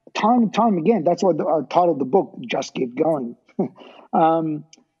back time and time again. That's why I titled the book "Just Keep Going."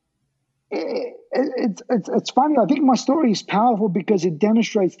 It's funny. I think my story is powerful because it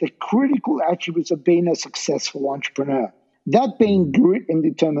demonstrates the critical attributes of being a successful entrepreneur. That being grit and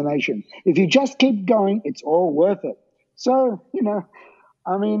determination. If you just keep going, it's all worth it. So,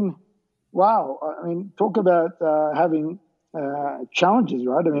 wow. Talk about having challenges,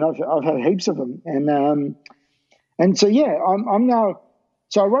 right? I've had heaps of them, and so yeah, I'm now.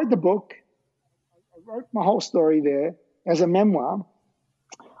 So I wrote the book. I wrote my whole story there as a memoir.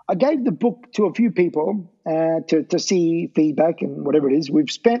 I gave the book to a few people to see feedback and whatever it is.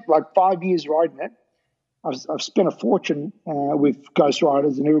 We've spent like 5 years writing it. I've spent a fortune with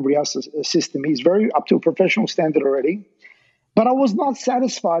ghostwriters and everybody else assisting me. It's very up to a professional standard already. But I was not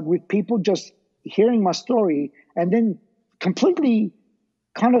satisfied with people just hearing my story and then completely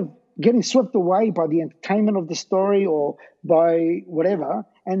kind of getting swept away by the entertainment of the story or by whatever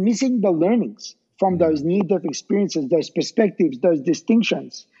and missing the learnings from those near-death experiences, those perspectives, those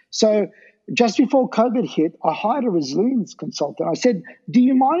distinctions. So just before COVID hit, I hired a resilience consultant. I said, do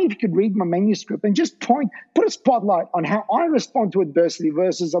you mind if you could read my manuscript and just put a spotlight on how I respond to adversity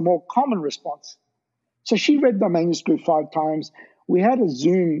versus a more common response? So she read my manuscript 5 times. We had a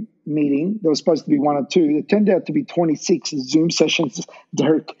Zoom meeting. There was supposed to be 1 or 2. It turned out to be 26 Zoom sessions,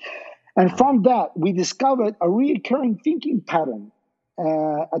 Derek. And from that, we discovered a recurring thinking pattern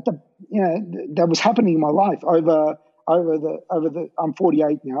that was happening in my life over the I'm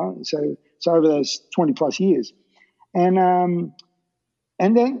 48 now, so over those 20 plus years, and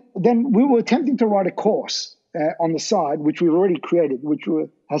then we were attempting to write a course on the side, which we've already created, which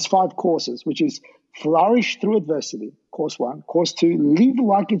has 5 courses, which is Flourish Through Adversity, course 1, course 2, Live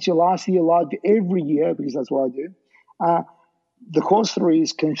Like It's Your Last Year Alive every year, because that's what I do. The course 3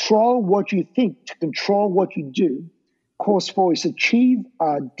 is Control What You Think to Control What You Do. Course 4 is Achieve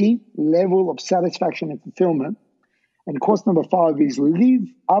a Deep Level of Satisfaction and Fulfillment. And course number 5 is Live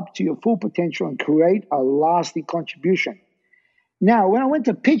Up to Your Full Potential and Create a Lasting Contribution. Now, when I went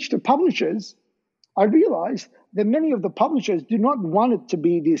to pitch to publishers, I realized that many of the publishers do not want it to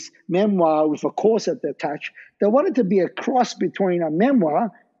be this memoir with a course at the attached. They want it to be a cross between a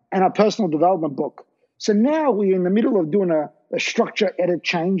memoir and a personal development book. So now we're in the middle of doing a structure edit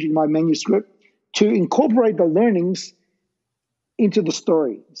change in my manuscript to incorporate the learnings into the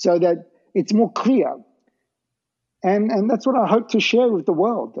story so that it's more clear. And that's what I hope to share with the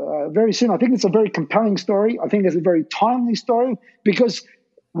world very soon. I think it's a very compelling story. I think it's a very timely story because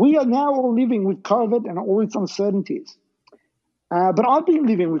we are now all living with COVID and all its uncertainties. But I've been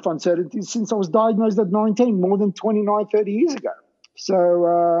living with uncertainties since I was diagnosed at 19, more than 29, 30 years ago.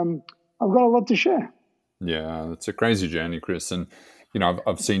 So I've got a lot to share. Yeah, it's a crazy journey, Chris. And,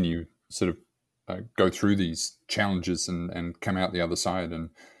 I've seen you sort of go through these challenges and come out the other side. And,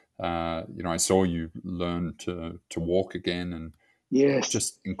 I saw you learn to walk again and yes,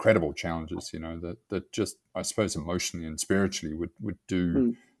 just incredible challenges, that just, I suppose, emotionally and spiritually would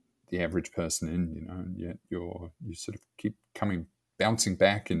do the average person in, and yet you sort of keep bouncing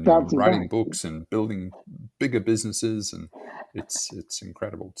back and writing books and building bigger businesses, and it's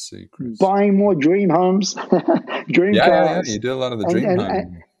incredible to see, Chris. Buying more dream homes, dream cars. Yeah, you do a lot of the dream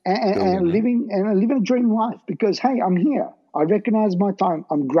home and living a dream life because, hey, I'm here. I recognize my time.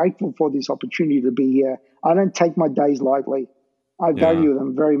 I'm grateful for this opportunity to be here. I don't take my days lightly. I value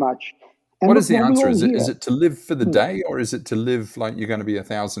them very much. And what is the answer? Is it to live for the day, or is it to live like you're going to be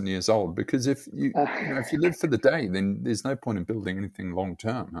 1,000 years old? Because if you live for the day, then there's no point in building anything long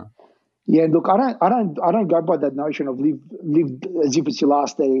term, huh? Yeah, look, I don't go by that notion of live as if it's your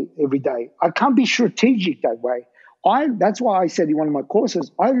last day every day. I can't be strategic that way. That's why I said in one of my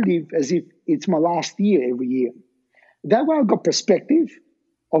courses, I live as if it's my last year every year. That way I've got perspective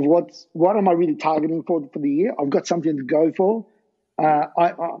of what am I really targeting for the year. I've got something to go for.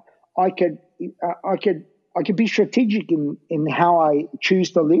 I could be strategic in how I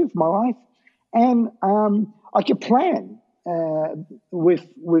choose to live my life, and I can plan with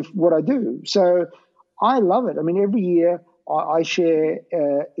what I do. So I love it. I mean, every year I share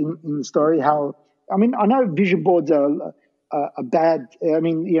in the story how. I mean, I know vision boards are a bad. I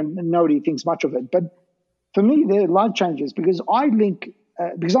mean, nobody thinks much of it, but for me, they're life changes because I link.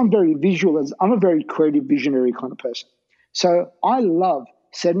 Because I'm very visual, I'm a very creative, visionary kind of person. So I love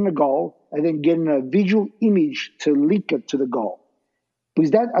setting a goal and then getting a visual image to link it to the goal. Because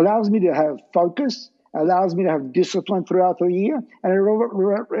that allows me to have focus, allows me to have discipline throughout the year, and it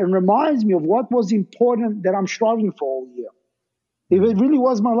reminds me of what was important that I'm striving for all year. If it really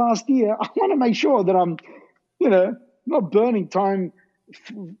was my last year, I want to make sure that I'm, not burning time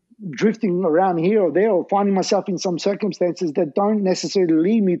drifting around here or there or finding myself in some circumstances that don't necessarily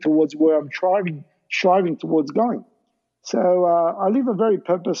lead me towards where I'm striving towards going. So I live a very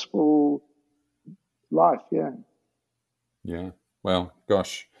purposeful life, yeah. Yeah. Well,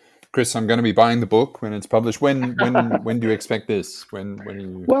 gosh. Chris, I'm going to be buying the book when it's published. When do you expect this? When are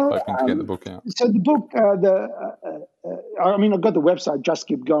you hoping to get the book out? So the book, I've got the website,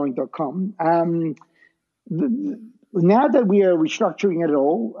 justkeepgoing.com. Now that we are restructuring it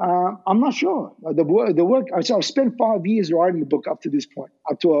all, I'm not sure. The work. So I've spent 5 years writing the book up to this point,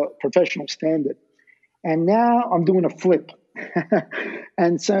 up to a professional standard, and now I'm doing a flip,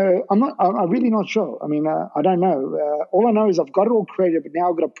 and so I'm really not sure. I mean, I don't know. All I know is I've got it all created, but now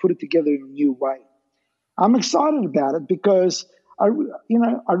I've got to put it together in a new way. I'm excited about it because I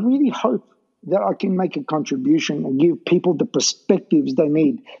really hope that I can make a contribution and give people the perspectives they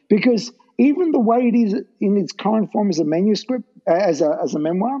need, because even the way it is in its current form as a manuscript, as a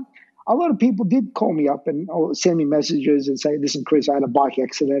memoir, a lot of people did call me up or send me messages and say, "Listen, Chris, I had a bike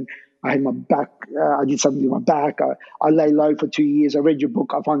accident. I had my back. I did something to my back. I lay low for 2 years. I read your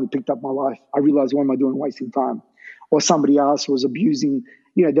book. I finally picked up my life. I realized, what am I doing wasting time?" Or somebody else was abusing,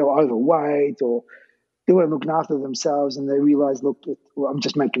 they were overweight or they weren't looking after themselves and they realized, look, I'm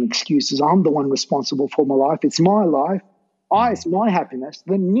just making excuses. I'm the one responsible for my life. It's my life. It's my happiness.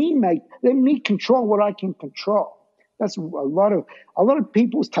 Let me control what I can control. That's a lot of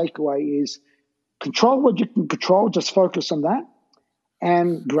people's takeaway is control what you can control. Just focus on that,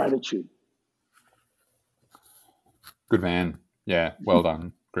 and gratitude. Good man. Yeah, well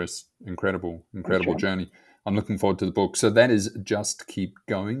done, Chris. Incredible journey. I'm looking forward to the book. So that is Just Keep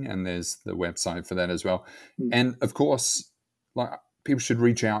Going, and there's the website for that as well. And of course, people should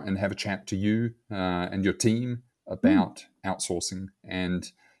reach out and have a chat to you and your team about outsourcing.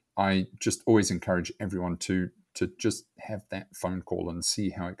 And I just always encourage everyone to just have that phone call and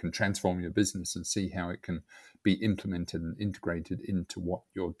see how it can transform your business and see how it can be implemented and integrated into what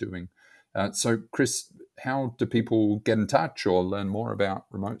you're doing. So, Chris, how do people get in touch or learn more about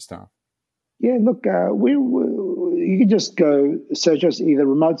Remote Staff? Yeah, look, you can just go search us either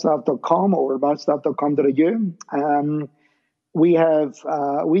remotestaff.com or remotestaff.com.au. We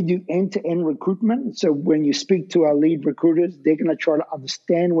do end-to-end recruitment. So when you speak to our lead recruiters, they're going to try to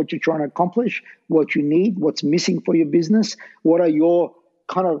understand what you're trying to accomplish, what you need, what's missing for your business, what are your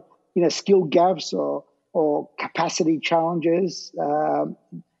kind of skill gaps or capacity challenges or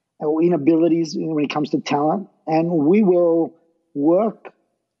inabilities when it comes to talent, and we will work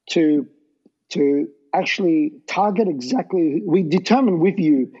to actually target exactly. We determine with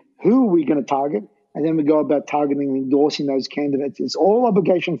you who we're going to target. And then we go about targeting and endorsing those candidates. It's all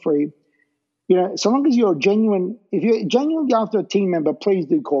obligation free. So long as you're genuine, if you're genuinely after a team member, please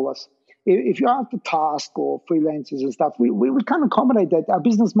do call us. If you're after task or freelancers and stuff, we can't accommodate that. Our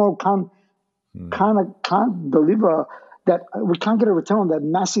business model can't deliver that. We can't get a return on that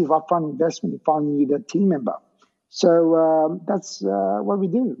massive upfront investment in finding you that team member. So that's what we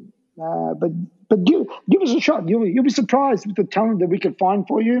do. But give us a shot. You'll be surprised with the talent that we can find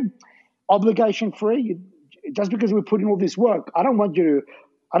for you. Obligation free. Just because we're putting all this work, I don't want you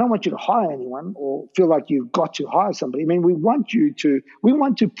to hire anyone or feel like you've got to hire somebody. I mean, we want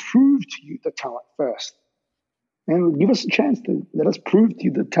to prove to you the talent first, and give us a chance to let us prove to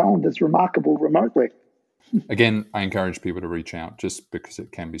you the talent that's remarkable remotely. Again, I encourage people to reach out just because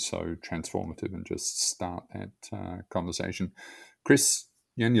it can be so transformative and just start that conversation. Chris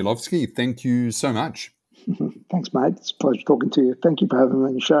Janulovski, thank you so much. Thanks, mate. It's a pleasure talking to you. Thank you for having me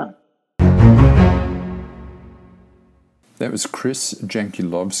on your show. That was Chris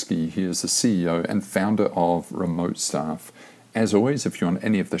Jankulovski. He is the CEO and founder of Remote Staff. As always, if you want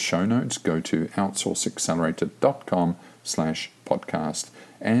any of the show notes, go to outsourceaccelerator.com/podcast.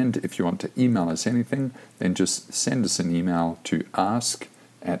 And if you want to email us anything, then just send us an email to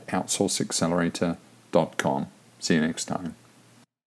ask@outsourceaccelerator.com. See you next time.